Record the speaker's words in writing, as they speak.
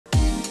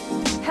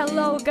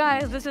Hello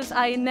guys, this is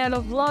Ainel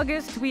of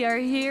VlogIst. We are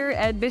here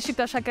at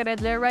Beşiktaş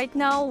right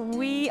now.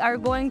 We are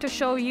going to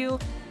show you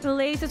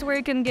places where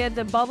you can get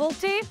the bubble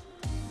tea.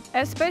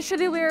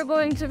 Especially we are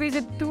going to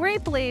visit 3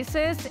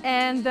 places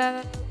and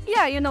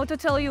yeah, you know, to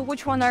tell you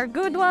which one are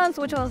good ones,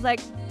 which one's like,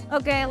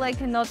 okay,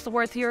 like not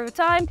worth your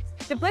time.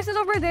 The place is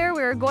over there,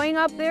 we're going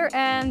up there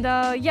and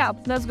yeah,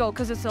 let's go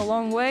because it's a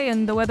long way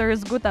and the weather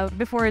is good out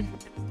before it's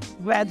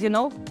bad, you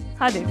know.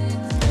 Hadi.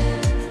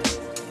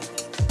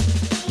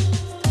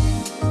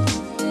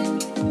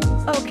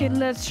 Okay,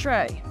 let's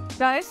try.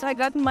 Guys, I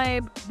got my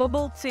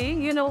bubble tea.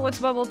 You know what's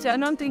bubble tea? I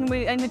don't think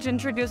I need to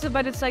introduce it,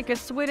 but it's like a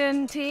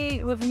sweetened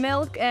tea with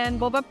milk and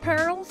boba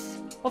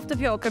pearls of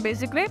tapioca,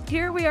 basically.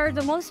 Here we are at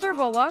the Monster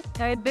Boba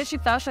at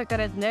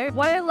Beşiktaş.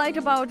 What I like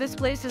about this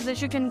place is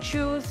that you can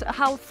choose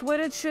how sweet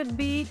it should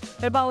be,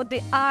 about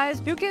the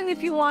ice. You can,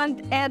 if you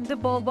want, add the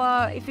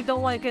boba. If you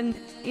don't want, you can,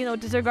 you know,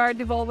 disregard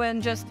the boba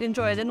and just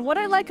enjoy it. And what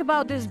I like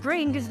about this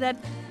drink is that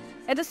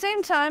at the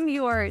same time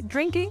you are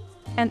drinking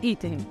and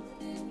eating.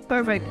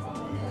 Perfect.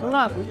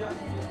 Love.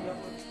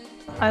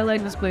 I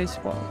like this place.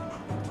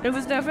 It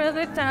was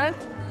definitely 10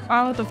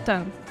 out of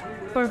 10.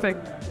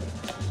 Perfect.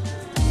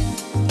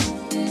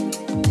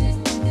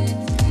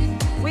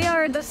 We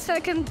are at the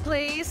second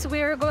place.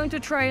 We are going to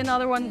try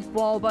another one,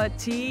 boba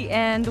tea,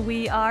 and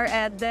we are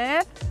at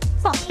the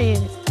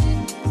Poppin.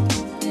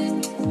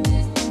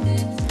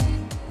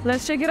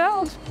 Let's check it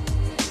out.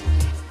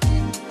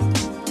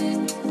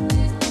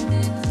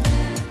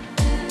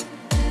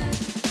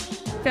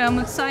 Okay, I'm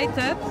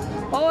excited.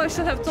 Oh, I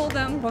should have told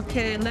them.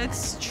 Okay,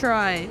 let's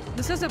try.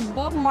 This is a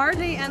Bob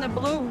Marley and a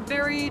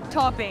blueberry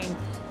topping.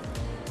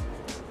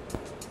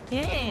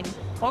 Yeah.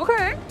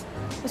 Okay.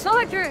 It's not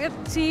like you're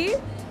tea.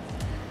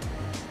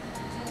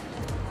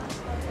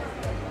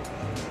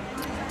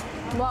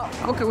 Wow.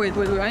 Okay, wait.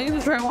 I need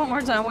to try one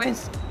more time. Wait.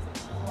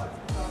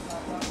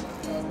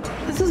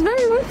 This is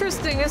very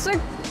interesting. It's like,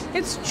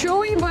 it's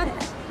chewy, but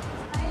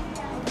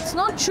it's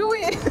not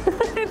chewy.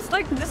 It's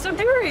like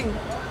disappearing.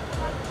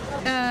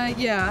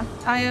 Yeah,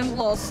 I am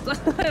lost.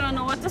 I don't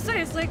know what to say.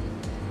 It's like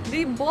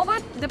the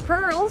boba, the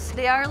pearls,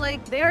 they are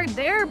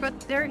there, but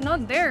they're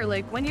not there.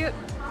 Like when you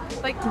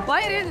like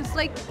bite it, it's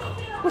like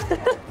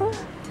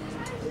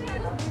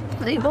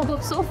they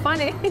boba so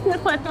funny.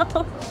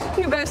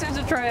 You guys need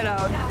to try it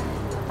out.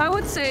 I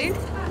would say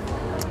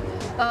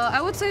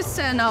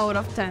 10 out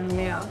of 10.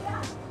 Yeah.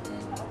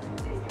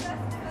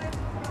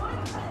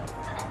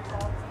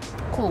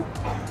 Cool.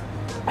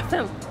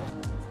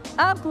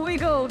 Up we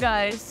go,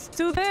 guys,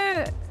 to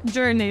the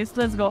journeys.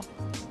 Let's go.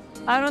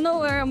 I don't know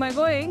where am I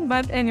going,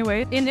 but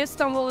anyway, in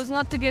Istanbul is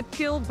not to get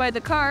killed by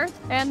the car.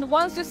 And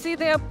once you see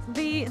the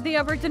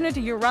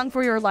opportunity, you run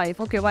for your life.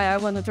 Okay, why I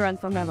wanted to run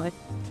from my life.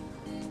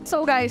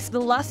 So guys,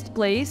 the last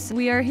place,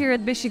 we are here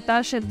at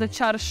Beşiktaş at the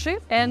Çarşı,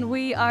 and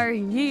we are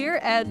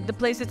here at the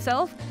place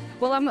itself.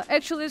 Well, I'm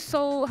actually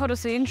so, how to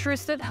say,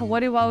 interested.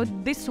 What about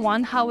this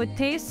one, how it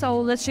tastes?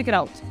 So let's check it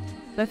out.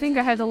 I think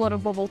I had a lot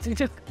of bubble tea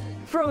too.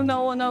 From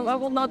now on, I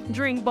will not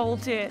drink bubble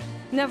tea.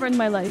 Never in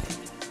my life.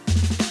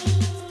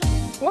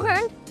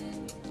 Okay.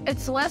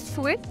 It's less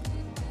sweet.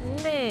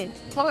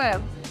 Okay.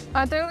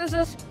 I think this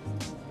is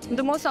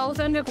the most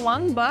authentic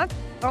one, but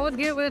I would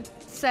give it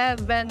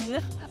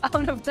 7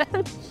 out of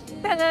 10.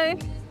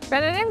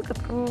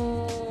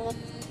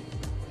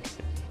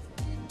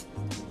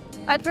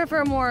 I'd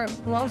prefer more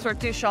Monster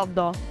tea shop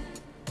though.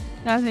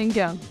 I think,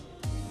 yeah.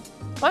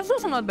 But it's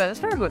also not bad. It's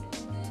very good.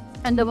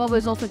 And the boba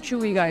is also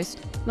chewy, guys.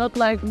 Not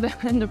like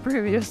in the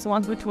previous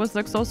one, which was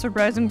like so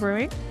surprising for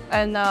me.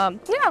 And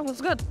yeah, it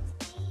was good.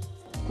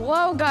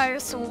 Wow,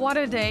 guys, what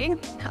a day.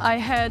 I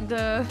had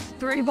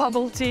 3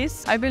 bubble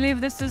teas. I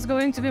believe this is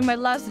going to be my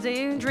last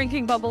day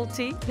drinking bubble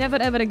tea. Never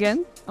ever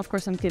again. Of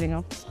course, I'm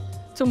kidding.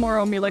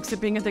 Tomorrow, me like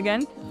sipping it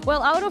again.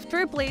 Well, out of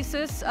 3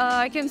 places,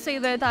 I can say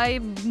that I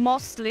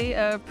mostly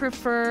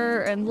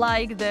prefer and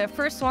like the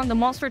first one, the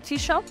Monster Tea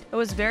Shop. It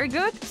was very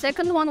good.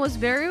 Second one was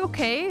very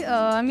okay.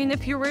 I mean,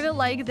 if you really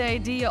like the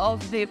idea of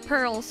the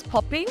pearls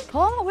popping.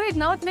 Oh, wait,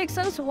 now it makes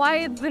sense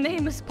why the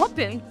name is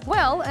popping.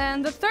 Well,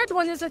 and the third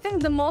one is, I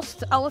think, the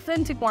most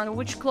authentic one,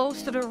 which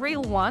close to the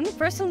real one.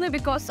 Personally,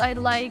 because I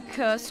like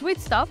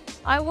sweet stuff,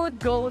 I would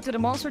go to the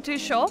Monster Tea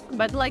Shop.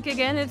 But like,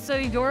 again, it's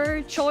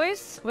your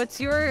choice. What's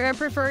your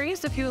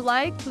preference? If you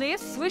like,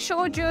 please. We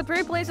showed you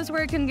 3 places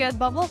where you can get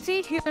bubble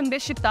tea here in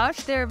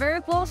Beşiktaş. They're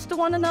very close to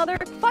one another.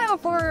 5 or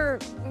 4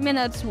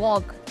 minutes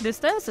walk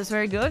distance is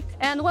very good.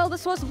 And well,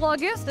 this was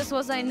VlogIst. This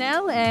was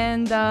Ainel,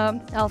 and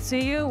I'll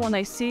see you when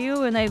I see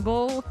you and I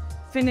go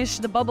finish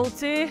the bubble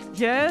tea.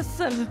 Yes.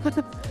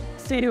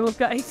 See you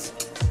guys.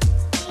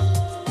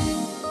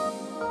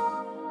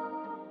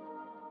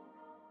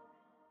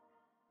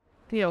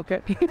 Yeah,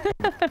 okay.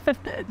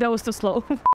 That was too slow.